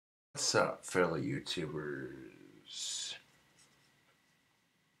What's up, fellow YouTubers?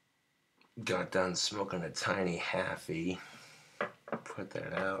 Got done smoking a tiny halfie. Put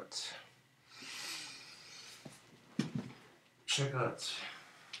that out. Check out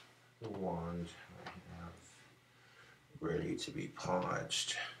the wand I have ready to be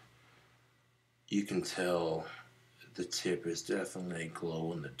polished. You can tell the tip is definitely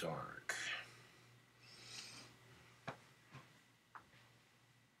glow in the dark.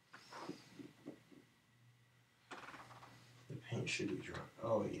 The paint should be dry.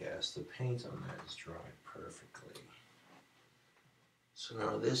 Oh yes, the paint on that is dried perfectly. So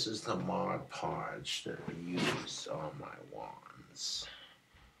now this is the Mod Podge that I use on my wands.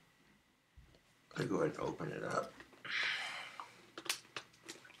 I'll go ahead and open it up.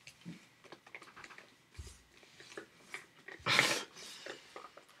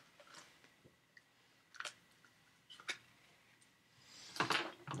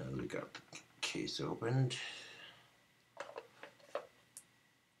 Now we got the case opened.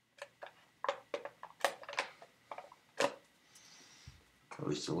 At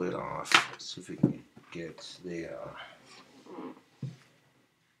least the lid off. Let's see if we can get the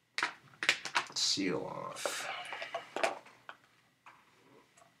seal off.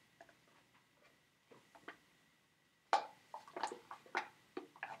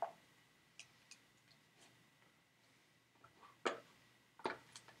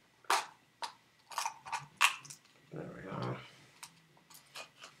 There we are.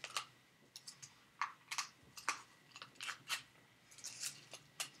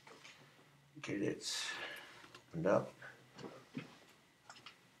 Get it opened up.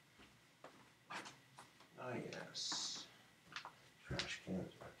 Oh yes. Trash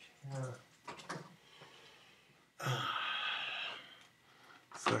cans back here.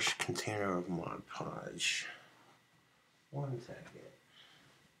 Fresh container of Mod Podge. 1 second.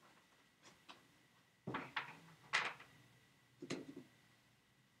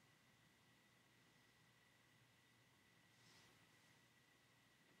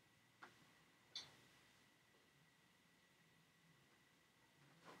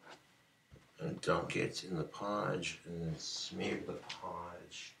 And dunk it in the podge and then smear the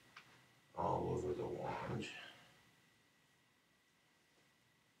podge all over the wand.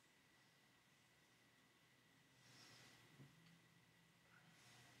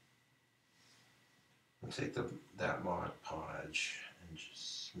 And take that Mod Podge and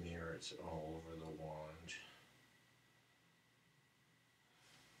just smear it all over the wand.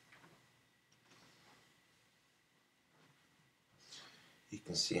 You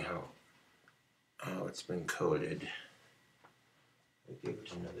can see how it's been coated. I'll give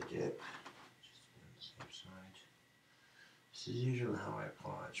it another dip, just on the same side. This is usually how I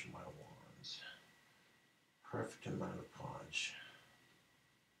podge my wands. Perfect amount of podge.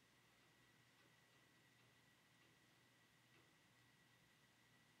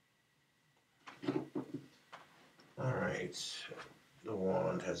 Alright, the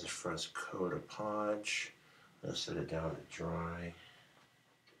wand has a fresh coat of podge. I'll set it down to dry.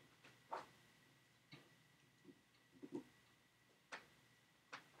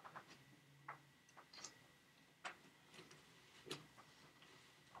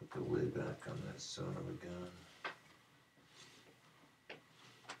 Put the lid back on that son of a gun.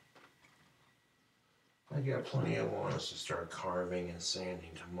 I got plenty of wands to start carving and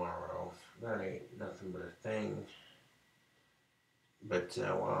sanding tomorrow. That ain't nothing but a thing. But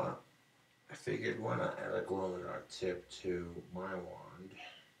I figured why not add a glow-in-the-dark tip to my wand,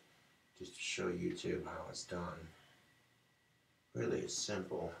 just to show YouTube how it's done. Really, it's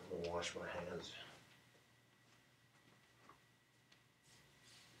simple. I'll wash my hands.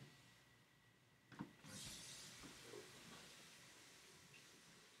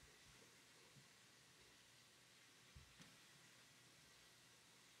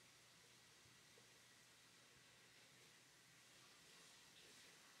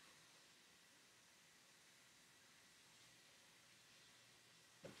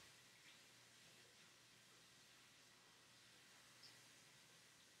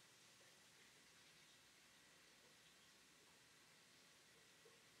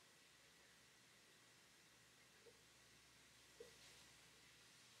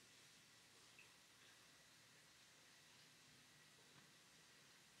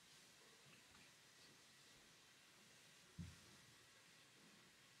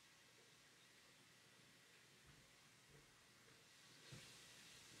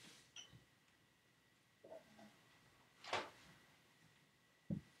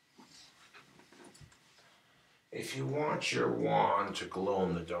 If you want your wand to glow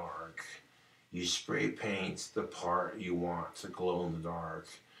in the dark, you spray paint the part you want to glow in the dark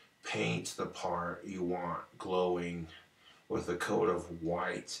paint the part you want glowing with a coat of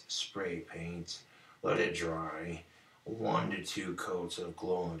white spray paint. Let it dry. 1 to 2 coats of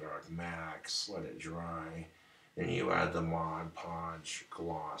glow-in-the-dark max. Let it dry. Then you add the Mod Podge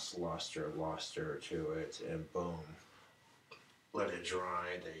gloss luster to it, and boom. Let it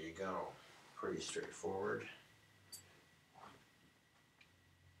dry. There you go. Pretty straightforward.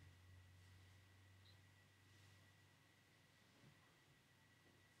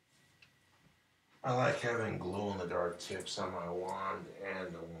 I like having glow-in-the-dark tips on my wand, and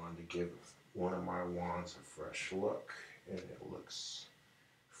I wanted to give one of my wands a fresh look, and it looks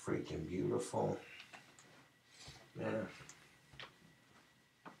freaking beautiful. Yeah.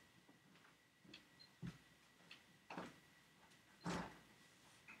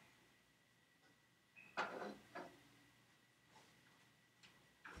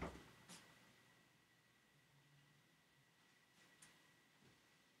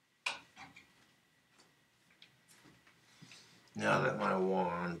 Now that my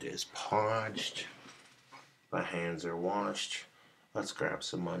wand is podged, my hands are washed, let's grab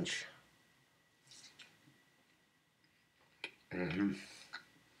some munch. I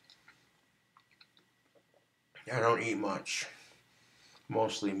don't eat much,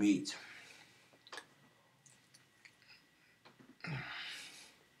 mostly meat.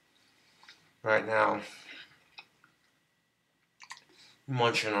 Right now,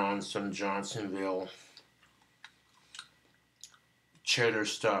 munching on some Johnsonville cheddar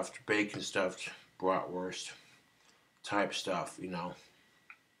stuffed, bacon stuffed bratwurst type stuff, you know.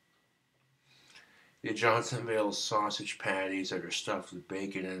 The Johnsonville sausage patties that are stuffed with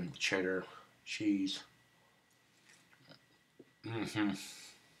bacon and cheddar cheese.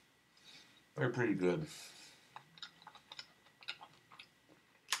 They're pretty good.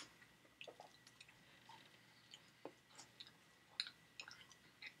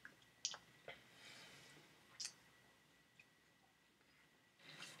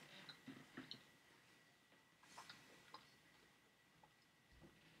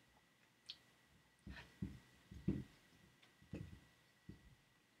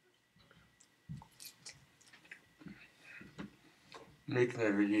 Making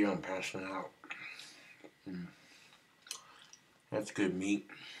a video and passing it out. That's good meat.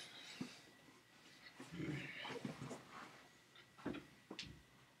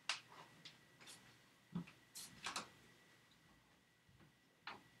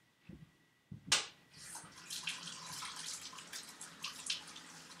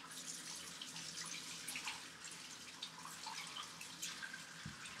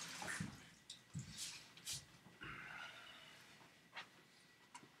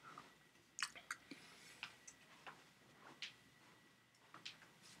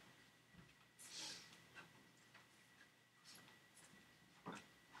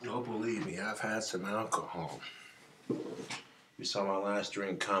 Oh, believe me, I've had some alcohol. You saw my last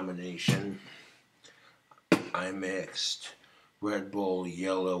drink combination. I mixed Red Bull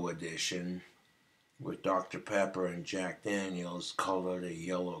Yellow Edition with Dr. Pepper and Jack Daniels, called it a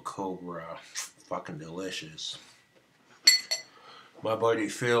Yellow Cobra. Fucking delicious. My buddy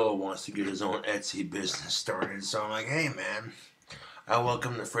Phil wants to get his own Etsy business started, so I'm like, hey man, I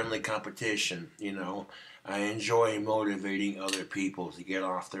welcome the friendly competition, you know. I enjoy motivating other people to get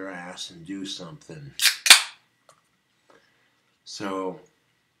off their ass and do something. So,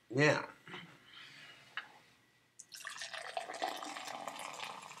 yeah.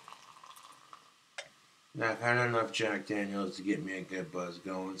 Now, I've had enough Jack Daniels to get me a good buzz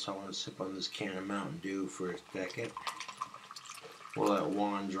going, so I want to sip on this can of Mountain Dew for a second. We'll let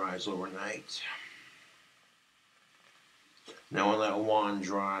wand dries overnight. Now when that wand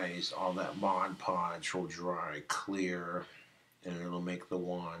dries, all that Mod Podge will dry clear, and it'll make the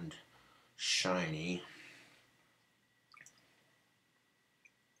wand shiny.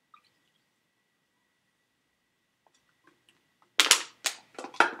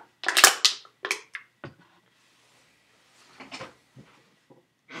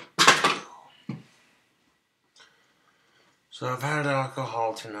 So I've had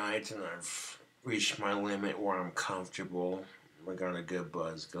alcohol tonight, and I've reached my limit where I'm comfortable. I got a good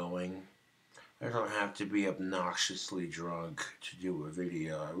buzz going. I don't have to be obnoxiously drunk to do a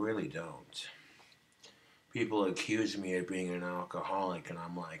video. I really don't. People accuse me of being an alcoholic, and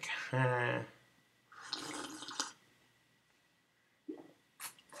I'm like,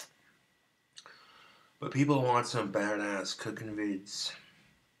 But people want some badass cooking vids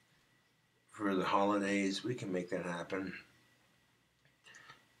for the holidays. We can make that happen.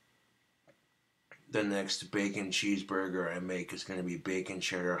 The next bacon cheeseburger I make is going to be bacon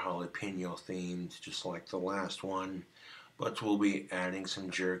cheddar jalapeno themed, just like the last one. but we'll be adding some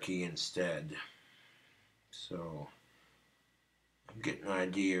jerky instead. So I'm getting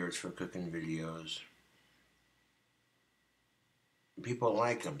ideas for cooking videos. People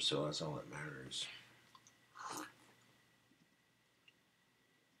like them, so that's all that matters.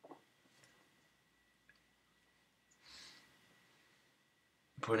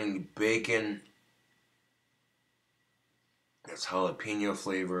 Putting bacon that's jalapeno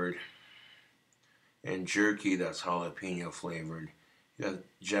flavored and jerky that's jalapeno flavored. You got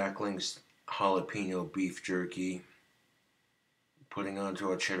Jack Link's jalapeno beef jerky. Putting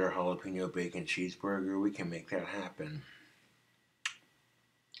onto a cheddar jalapeno bacon cheeseburger, we can make that happen.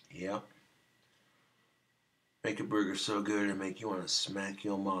 Yep. Make a burger so good it'll make you want to smack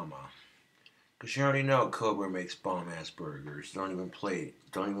your mama. Cause you already know Cobra makes bomb ass burgers. Don't even play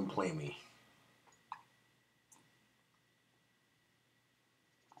me.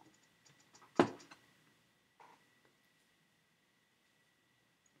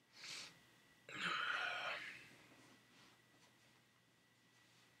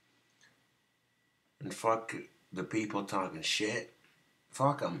 And fuck the people talking shit.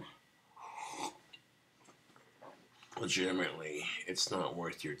 Fuck them. Legitimately, it's not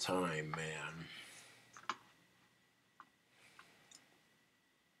worth your time, man.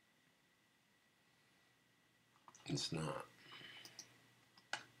 It's not.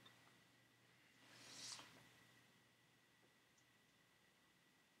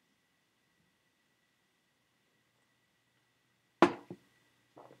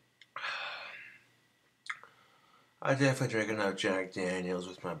 I definitely drank enough Jack Daniels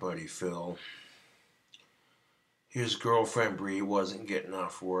with my buddy Phil. His girlfriend Bree wasn't getting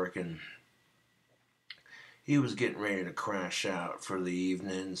off work and he was getting ready to crash out for the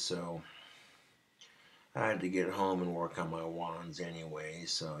evening, so I had to get home and work on my wands anyway,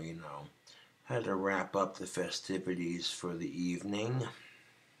 so had to wrap up the festivities for the evening.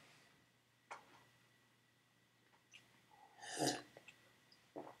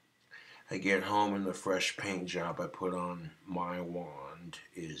 I get home and the fresh paint job I put on my wand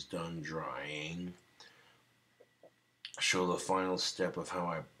is done drying. Show the final step of how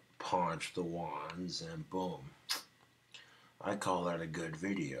I polish the wands and boom. I call that a good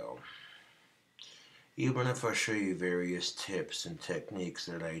video. Even if I show you various tips and techniques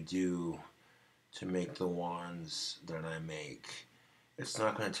that I do to make the wands that I make, it's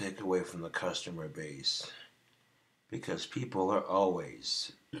not going to take away from the customer base. Because people are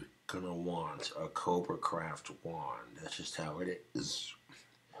always gonna want a Cobra Craft wand. That's just how it is.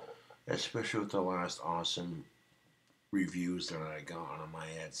 Especially with the last awesome reviews that I got on my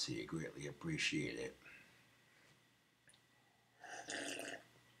Etsy. I greatly appreciate it.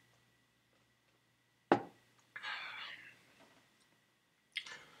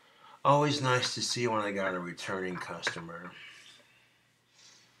 Always nice to see when I got a returning customer.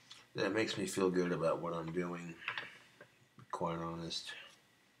 That makes me feel good about what I'm doing, to be quite honest.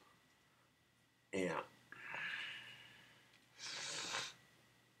 Yeah.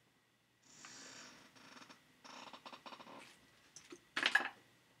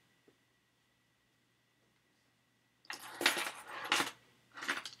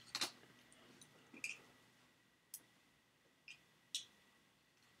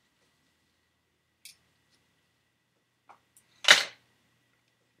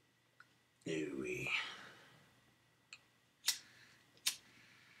 Ooh-wee.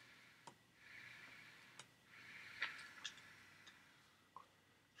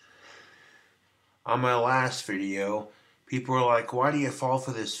 On my last video, people were like, why do you fall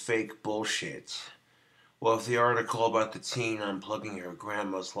for this fake bullshit? Well, if the article about the teen unplugging her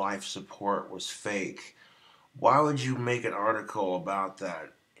grandma's life support was fake, why would you make an article about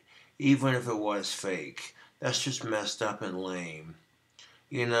that, even if it was fake? That's just messed up and lame.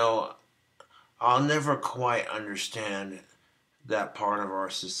 I'll never quite understand that part of our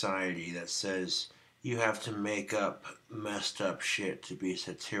society that says you have to make up messed up shit to be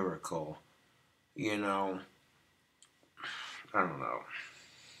satirical. I don't know.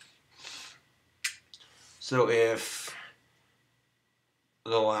 So if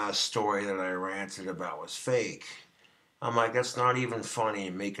the last story that I ranted about was fake, I'm like, that's not even funny,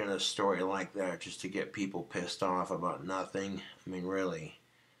 making a story like that just to get people pissed off about nothing. I mean, really.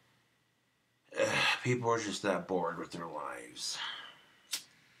 People are just that bored with their lives.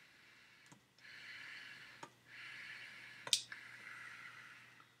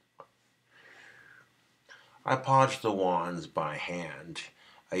 I polish the wands by hand.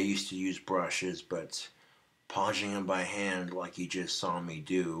 I used to use brushes, but polishing them by hand, like you just saw me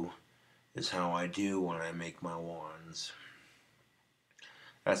do, is how I do when I make my wands.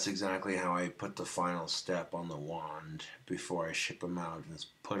 That's exactly how I put the final step on the wand before I ship them out and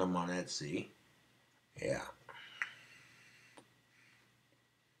put them on Etsy. Yeah.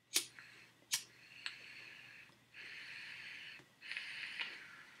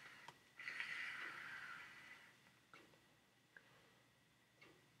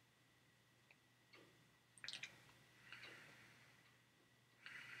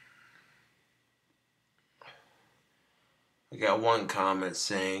 I got one comment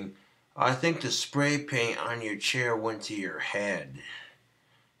saying, I think the spray paint on your chair went to your head.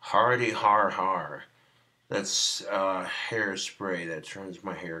 Hardy har har. That's hairspray that turns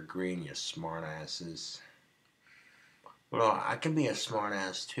my hair green, you smartasses. Well, I can be a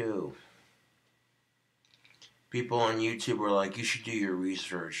smartass too. People on YouTube are like, you should do your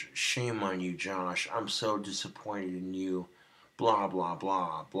research. Shame on you, Josh. I'm so disappointed in you. Blah, blah,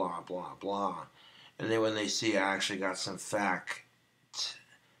 blah, blah, blah, blah. And then when they see I actually got some facts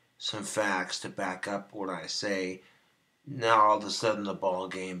to back up what I say, now all of a sudden the ball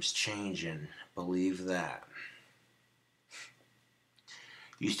game's changing. Believe that.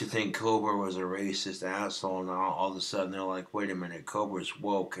 Used to think Cobra was a racist asshole. Now all of a sudden they're like, wait a minute, Cobra's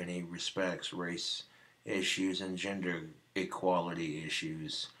woke and he respects race issues and gender equality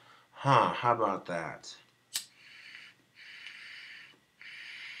issues. Huh, how about that?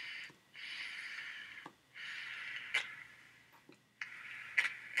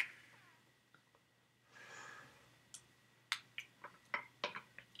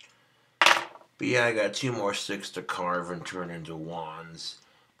 But yeah, I got 2 more sticks to carve and turn into wands.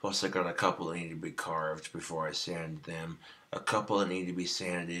 Plus I got a couple that need to be carved before I sand them. A couple that need to be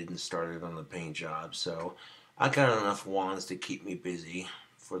sanded and started on the paint job. So I got enough wands to keep me busy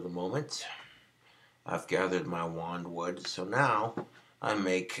for the moment. I've gathered my wand wood, so now I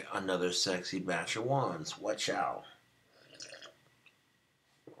make another sexy batch of wands. Watch out.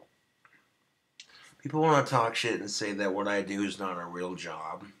 People want to talk shit and say that what I do is not a real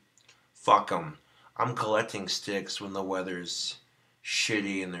job. Fuck them. I'm collecting sticks when the weather's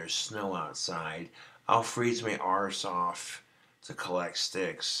shitty and there's snow outside. I'll freeze my arse off to collect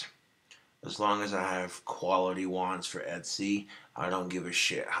sticks. As long as I have quality wands for Etsy, I don't give a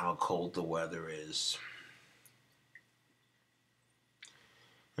shit how cold the weather is.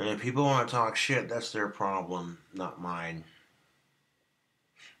 And if people want to talk shit, that's their problem, not mine.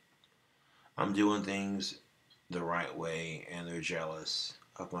 I'm doing things the right way and they're jealous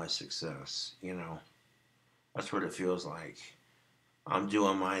of my success, you know. That's what it feels like. I'm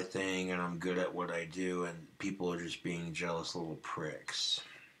doing my thing and I'm good at what I do and people are just being jealous little pricks.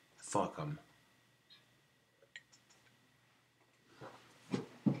 Fuck them.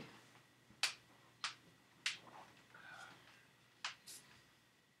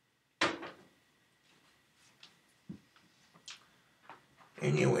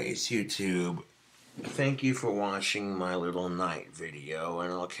 Anyways, YouTube, thank you for watching my little night video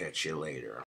and I'll catch you later.